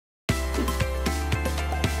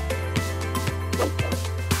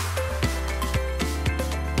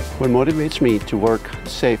What motivates me to work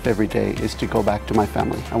safe every day is to go back to my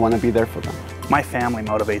family. I want to be there for them. My family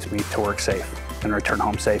motivates me to work safe and return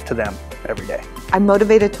home safe to them every day. I'm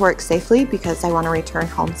motivated to work safely because I want to return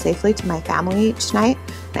home safely to my family each night.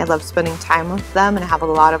 I love spending time with them and I have a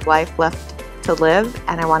lot of life left to live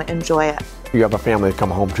and I want to enjoy it. You have a family to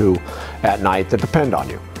come home to at night that depend on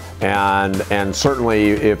you. And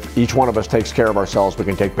certainly if each one of us takes care of ourselves, we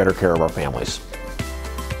can take better care of our families.